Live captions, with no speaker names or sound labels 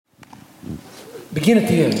Begin at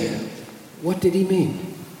the end. What did he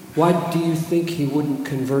mean? Why do you think he wouldn't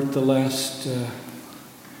convert the last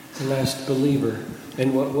believer?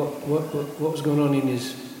 And what was going on in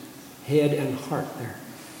his head and heart there?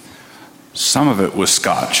 Some of it was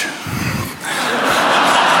scotch.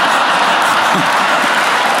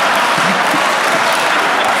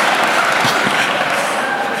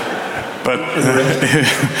 But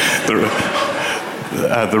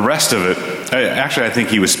the rest of it, actually, I think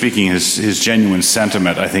he was speaking his genuine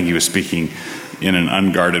sentiment. I think he was speaking in an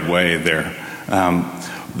unguarded way there.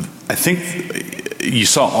 I think you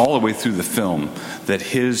saw all the way through the film that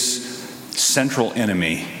his central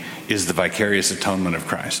enemy is the vicarious atonement of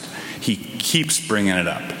Christ. He keeps bringing it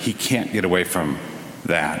up. He can't get away from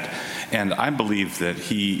that. And I believe that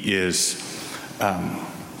he is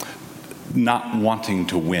not wanting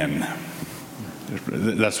to win.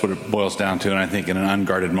 That's what it boils down to. And I think in an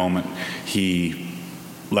unguarded moment, he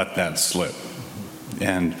let that slip.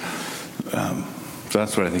 And so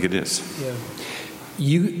that's what I think it is. Yeah.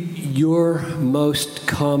 Your most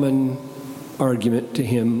common argument to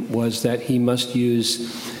him was that he must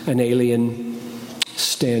use an alien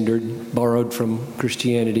standard borrowed from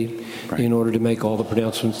Christianity in order to make all the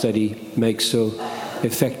pronouncements that he makes so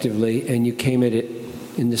effectively. And you came at it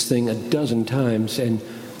in this thing a dozen times. And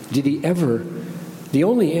did he ever? The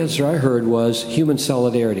only answer I heard was human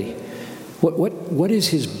solidarity. What is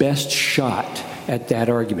his best shot at that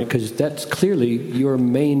argument? Because that's clearly your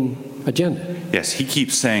main agenda. Yes, he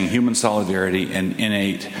keeps saying human solidarity and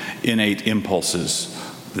innate impulses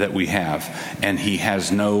that we have, and he has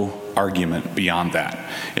no argument beyond that.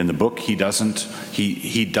 In the book, he doesn't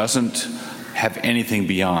have anything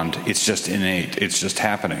beyond. It's just innate. It's just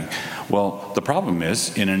happening. Well, the problem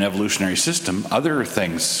is, in an evolutionary system, other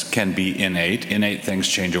things can be innate. Innate things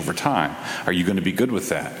change over time. Are you going to be good with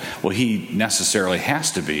that? Well, he necessarily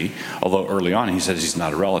has to be, although early on he says he's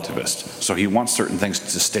not a relativist. So he wants certain things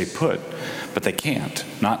to stay put, but they can't.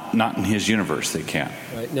 Not in his universe, they can't.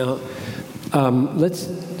 Right. Now, let's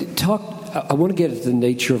talk. I want to get at the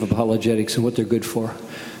nature of apologetics and what they're good for.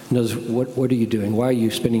 What are you doing? Why are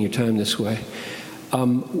you spending your time this way?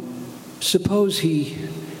 Suppose you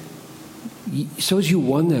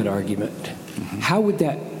won that argument. Mm-hmm.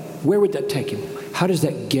 Where would that take him? How does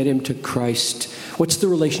that get him to Christ? What's the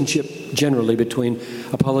relationship generally between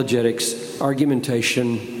apologetics,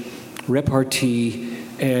 argumentation, repartee,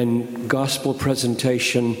 and gospel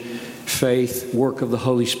presentation, faith, work of the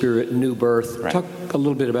Holy Spirit, new birth? Right. Talk a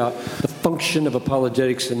little bit about the function of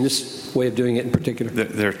apologetics and this way of doing it in particular.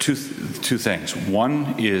 There are two things.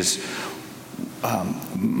 One is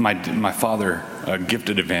my father, a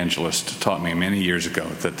gifted evangelist, taught me many years ago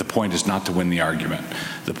that the point is not to win the argument.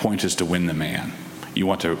 The point is to win the man. You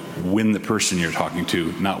want to win the person you're talking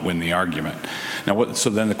to, not win the argument. Now, so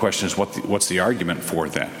then the question is, what's the argument for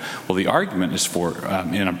then? Well, the argument is for,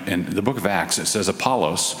 in the book of Acts, it says,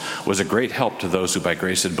 Apollos was a great help to those who by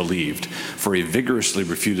grace had believed, for he vigorously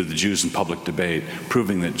refuted the Jews in public debate,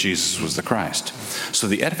 proving that Jesus was the Christ. So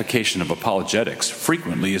the edification of apologetics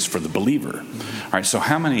frequently is for the believer. All right, so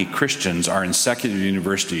how many Christians are in secular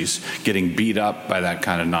universities getting beat up by that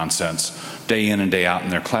kind of nonsense day in and day out in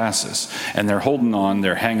their classes, and they're holding on,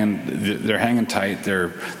 they're hanging tight, their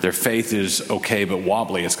faith is okay but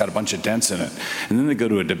wobbly, it's got a bunch of dents in it, and then they go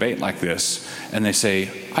to a debate like this and they say,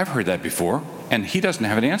 I've heard that before, and he doesn't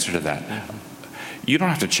have an answer to that. You don't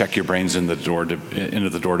have to check your brains into the door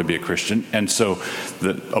to be a Christian. And so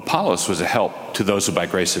the Apollos was a help to those who by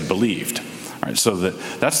grace had believed. All right, so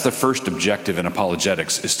that's the first objective in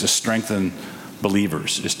apologetics, is to strengthen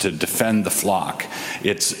believers, is to defend the flock.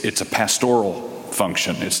 It's a pastoral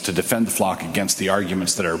function. It's to defend the flock against the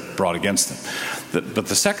arguments that are brought against them. But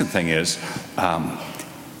the second thing is,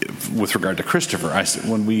 with regard to Christopher,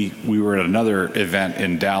 when we were at another event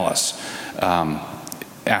in Dallas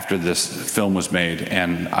after this film was made,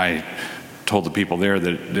 and I told the people there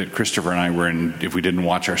that Christopher and I if we didn't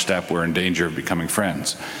watch our step, we're in danger of becoming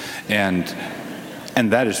friends. And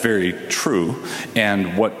that is very true.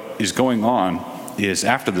 And what is going on is,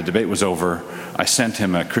 after the debate was over, I sent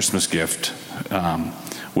him a Christmas gift,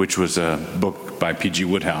 which was a book by P.G.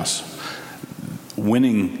 Woodhouse.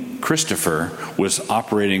 Winning Christopher was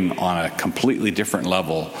operating on a completely different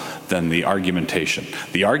level than the argumentation.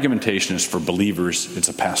 The argumentation is for believers. It's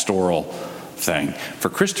a pastoral thing. For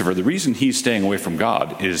Christopher, the reason he's staying away from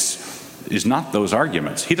God is not those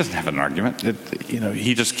arguments. He doesn't have an argument.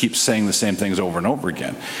 He just keeps saying the same things over and over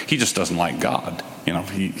again. He just doesn't like God.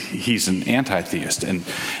 He's an anti-theist.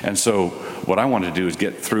 And so what I want to do is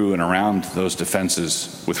get through and around those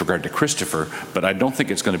defenses with regard to Christopher, but I don't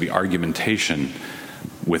think it's going to be argumentation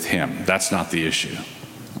with him. That's not the issue.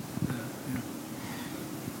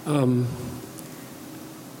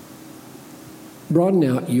 broaden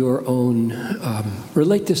out your own,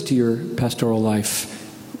 relate this to your pastoral life.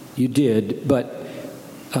 You did, but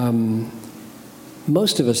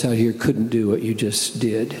most of us out here couldn't do what you just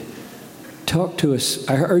did. Talk to us.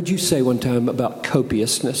 I heard you say one time about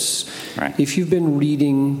copiousness. Right. If you've been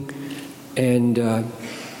reading and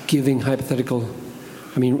giving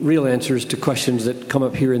real answers to questions that come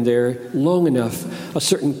up here and there long enough, a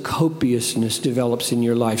certain copiousness develops in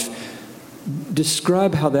your life.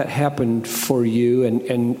 Describe how that happened for you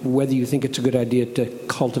and whether you think it's a good idea to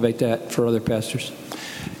cultivate that for other pastors.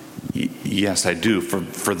 Yes, I do.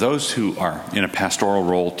 For those who are in a pastoral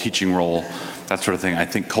role, teaching role, that sort of thing, I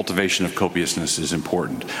think cultivation of copiousness is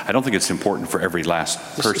important. I don't think it's important for every last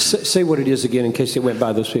person. Say what it is again in case it went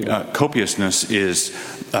by those people. Copiousness is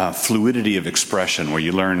fluidity of expression, where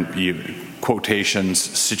you learn quotations,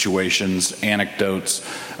 situations, anecdotes,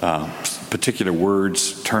 particular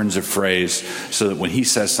words, turns of phrase, so that when he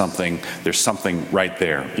says something, there's something right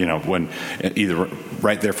there. When either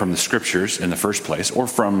right there from the scriptures in the first place, or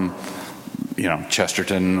from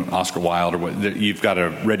Chesterton, Oscar Wilde, or what, you've got a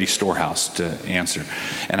ready storehouse to answer.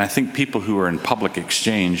 And I think people who are in public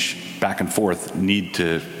exchange back and forth need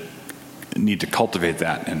to cultivate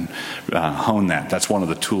that and hone that. That's one of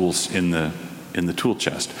the tools in the tool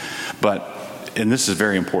chest. And this is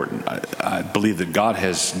very important. I believe that God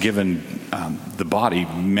has given the body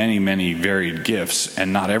many, many varied gifts,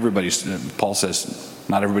 and not everybody. Paul says,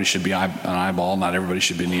 not everybody should be an eyeball, not everybody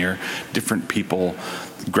should be an ear. Different people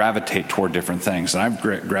gravitate toward different things, and I've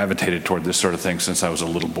gravitated toward this sort of thing since I was a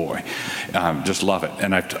little boy. Just love it.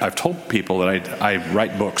 And I've told people that I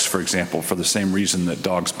write books, for example, for the same reason that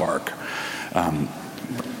dogs bark.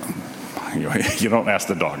 You don't ask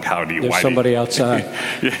the dog, how do you? There's somebody outside.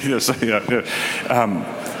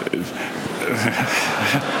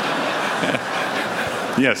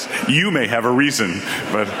 Yes, you may have a reason,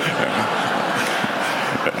 but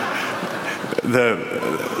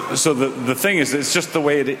the thing is, it's just the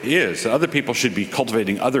way it is. Other people should be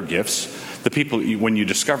cultivating other gifts. The people, when you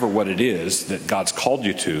discover what it is that God's called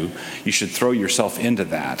you to, you should throw yourself into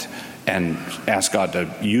that and ask God to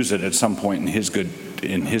use it at some point in His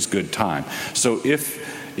good time. So if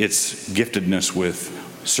it's giftedness with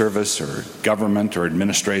service or government or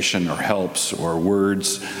administration or helps or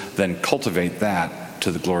words, then cultivate that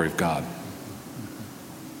to the glory of God.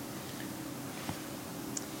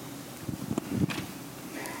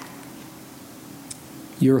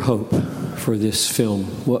 Your hope for this film,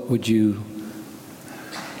 what are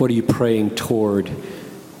you praying toward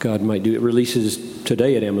God might do? It releases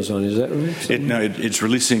today at Amazon, is that right? It's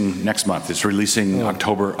releasing next month. It's releasing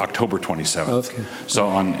October 27th. Okay.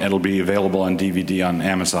 So it'll be available on DVD on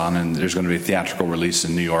Amazon, and there's going to be a theatrical release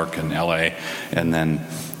in New York and LA, and then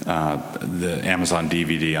the Amazon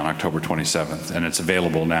DVD on October 27th, and it's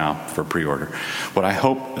available now for pre-order. What I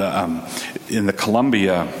hope in the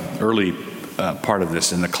Columbia early part of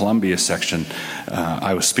this, in the Columbia section,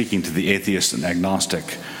 I was speaking to the atheist and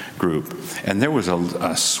agnostic group, and there was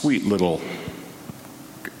a sweet little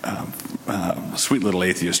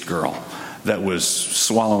atheist girl that was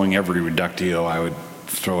swallowing every reductio I would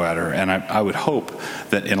throw at her. And I would hope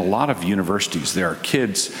that in a lot of universities there are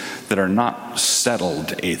kids that are not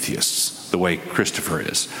settled atheists the way Christopher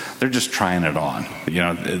is. They're just trying it on.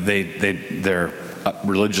 Their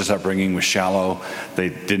religious upbringing was shallow. They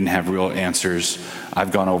didn't have real answers.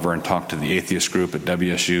 I've gone over and talked to the atheist group at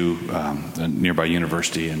WSU, a nearby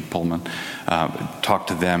university in Pullman, talked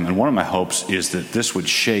to them. And one of my hopes is that this would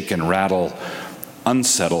shake and rattle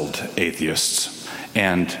unsettled atheists.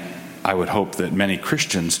 And I would hope that many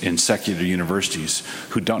Christians in secular universities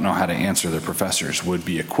who don't know how to answer their professors would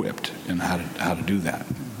be equipped in how to do that,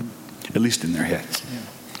 at least in their heads.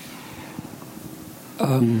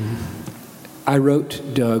 I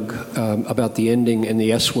wrote Doug about the ending and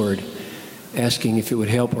the S word, asking if it would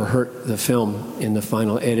help or hurt the film in the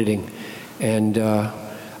final editing. And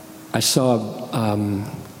I saw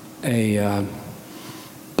a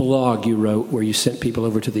blog you wrote where you sent people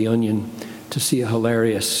over to The Onion to see a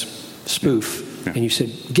hilarious spoof. Yeah. And you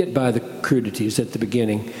said, get by the crudities at the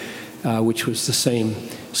beginning, which was the same.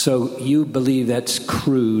 So you believe that's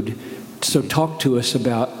crude. So talk to us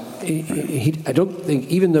about, I don't think,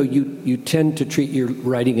 even though you tend to treat your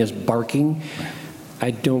writing as barking, I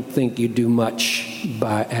don't think you do much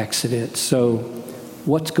by accident. So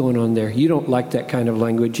what's going on there? You don't like that kind of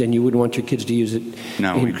language, and you wouldn't want your kids to use it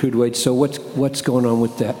in crude ways. So what's going on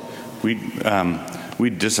with that? We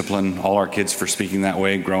discipline all our kids for speaking that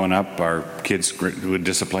way. Growing up, our kids would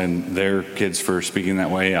discipline their kids for speaking that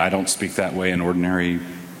way. I don't speak that way in ordinary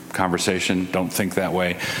conversation. Don't think that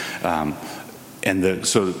way.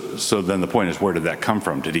 So then the point is, where did that come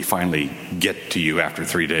from? Did he finally get to you after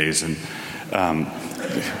 3 days and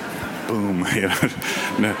boom? You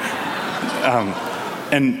know?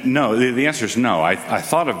 And no, the answer is no.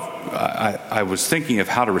 I was thinking of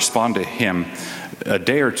how to respond to him a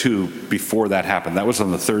day or two before that happened. That was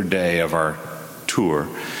on the third day of our tour,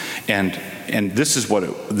 and this is what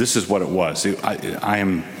it was. I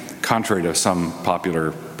am, contrary to some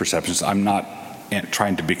popular perceptions, I'm not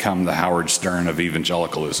trying to become the Howard Stern of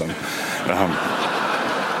evangelicalism.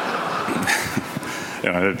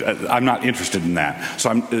 I'm not interested in that.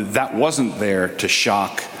 So that wasn't there to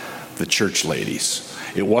shock the church ladies.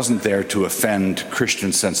 It wasn't there to offend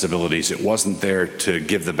Christian sensibilities. It wasn't there to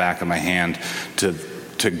give the back of my hand to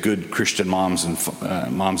good Christian moms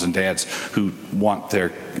and dads who want their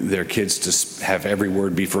kids to have every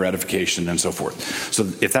word be for edification and so forth. So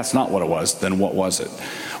if that's not what it was, then what was it?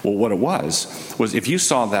 Well, what it was if you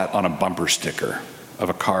saw that on a bumper sticker of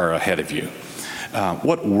a car ahead of you,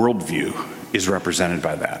 what worldview is represented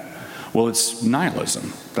by that? Well, it's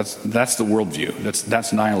nihilism. That's the worldview.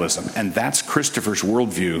 That's nihilism. And that's Christopher's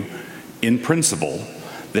worldview in principle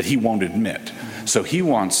that he won't admit. So he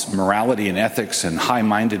wants morality and ethics and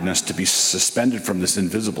high-mindedness to be suspended from this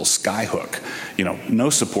invisible skyhook. No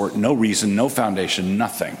support, no reason, no foundation,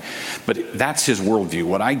 nothing. But that's his worldview.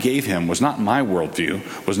 What I gave him was not my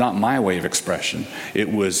worldview, was not my way of expression.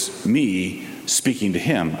 It was me speaking to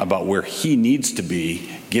him about where he needs to be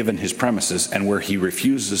given his premises and where he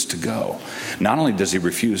refuses to go. Not only does he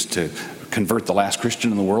refuse to convert the last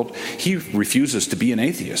Christian in the world, he refuses to be an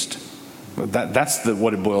atheist. That's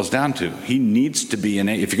what it boils down to. He needs to be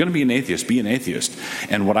if you're going to be an atheist, be an atheist.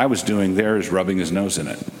 And what I was doing there is rubbing his nose in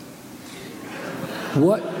it.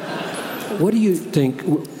 What do you think?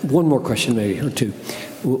 One more question, maybe, or two.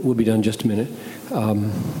 We'll be done in just a minute.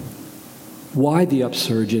 Why the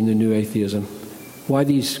upsurge in the new atheism? Why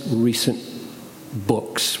these recent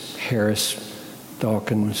books? Harris,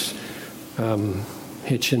 Dawkins,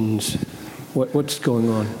 Hitchens. What's going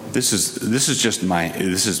on? This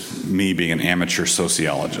is me being an amateur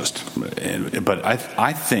sociologist, but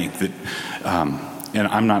I think that, and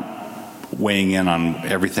I'm not weighing in on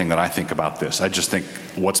everything that I think about this. I just think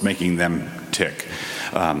what's making them tick.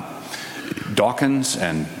 Dawkins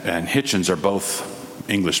and Hitchens are both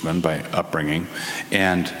Englishmen by upbringing,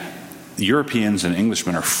 and Europeans and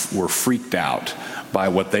Englishmen were freaked out by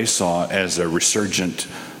what they saw as a resurgent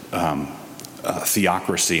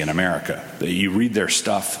theocracy in America. You read their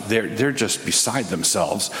stuff; they're just beside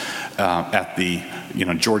themselves at the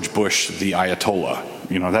George Bush, the Ayatollah.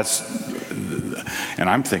 And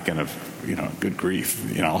I'm thinking of good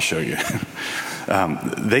grief. I'll show you.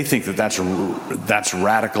 They think that's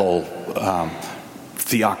radical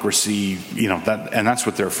theocracy. And that's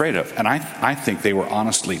what they're afraid of. And I think they were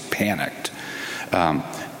honestly panicked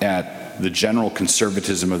at the general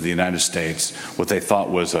conservatism of the United States, what they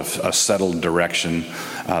thought was a settled direction,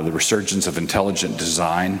 the resurgence of intelligent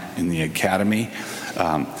design in the academy.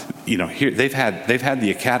 Here they've had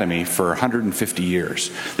the academy for 150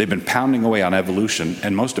 years. They've been pounding away on evolution,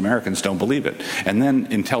 and most Americans don't believe it. And then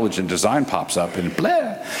intelligent design pops up, and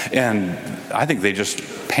blah. And I think they just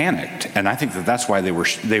panicked. And I think that's why they were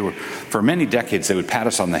for many decades they would pat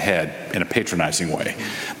us on the head in a patronizing way.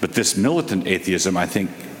 But this militant atheism, I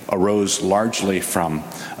think, arose largely from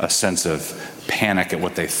a sense of panic at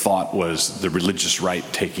what they thought was the religious right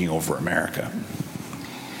taking over America.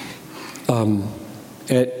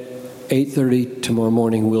 At 8:30 tomorrow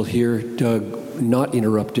morning, we'll hear Doug not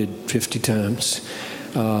interrupted 50 times,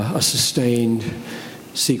 a sustained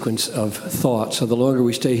sequence of thought. So the longer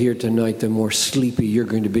we stay here tonight, the more sleepy you're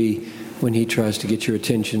going to be when he tries to get your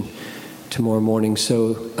attention tomorrow morning.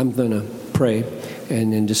 So I'm going to pray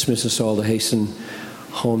and then dismiss us all to hasten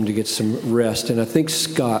home to get some rest. And I think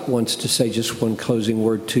Scott wants to say just one closing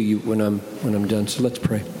word to you when I'm done. So let's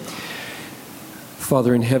pray.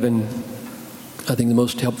 Father in heaven, I think the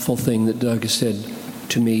most helpful thing that Doug has said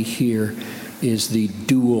to me here is the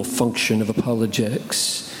dual function of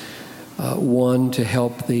apologetics. One, to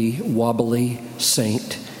help the wobbly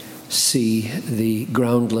saint see the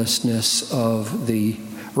groundlessness of the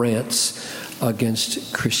rants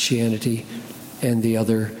against Christianity, and the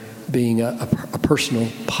other being a personal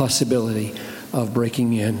possibility of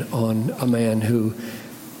breaking in on a man who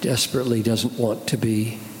desperately doesn't want to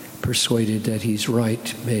be persuaded that he's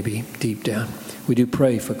right, maybe deep down. We do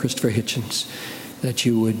pray for Christopher Hitchens, that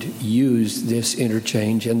you would use this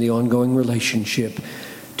interchange and the ongoing relationship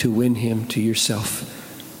to win him to yourself.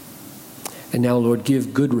 And now, Lord,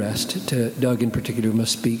 give good rest to Doug in particular, who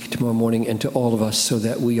must speak tomorrow morning, and to all of us, so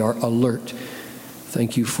that we are alert.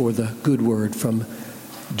 Thank you for the good word from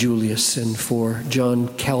Julius and for John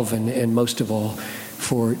Calvin, and most of all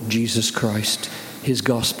for Jesus Christ, his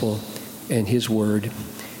gospel and his word.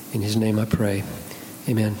 In his name I pray.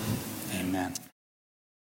 Amen.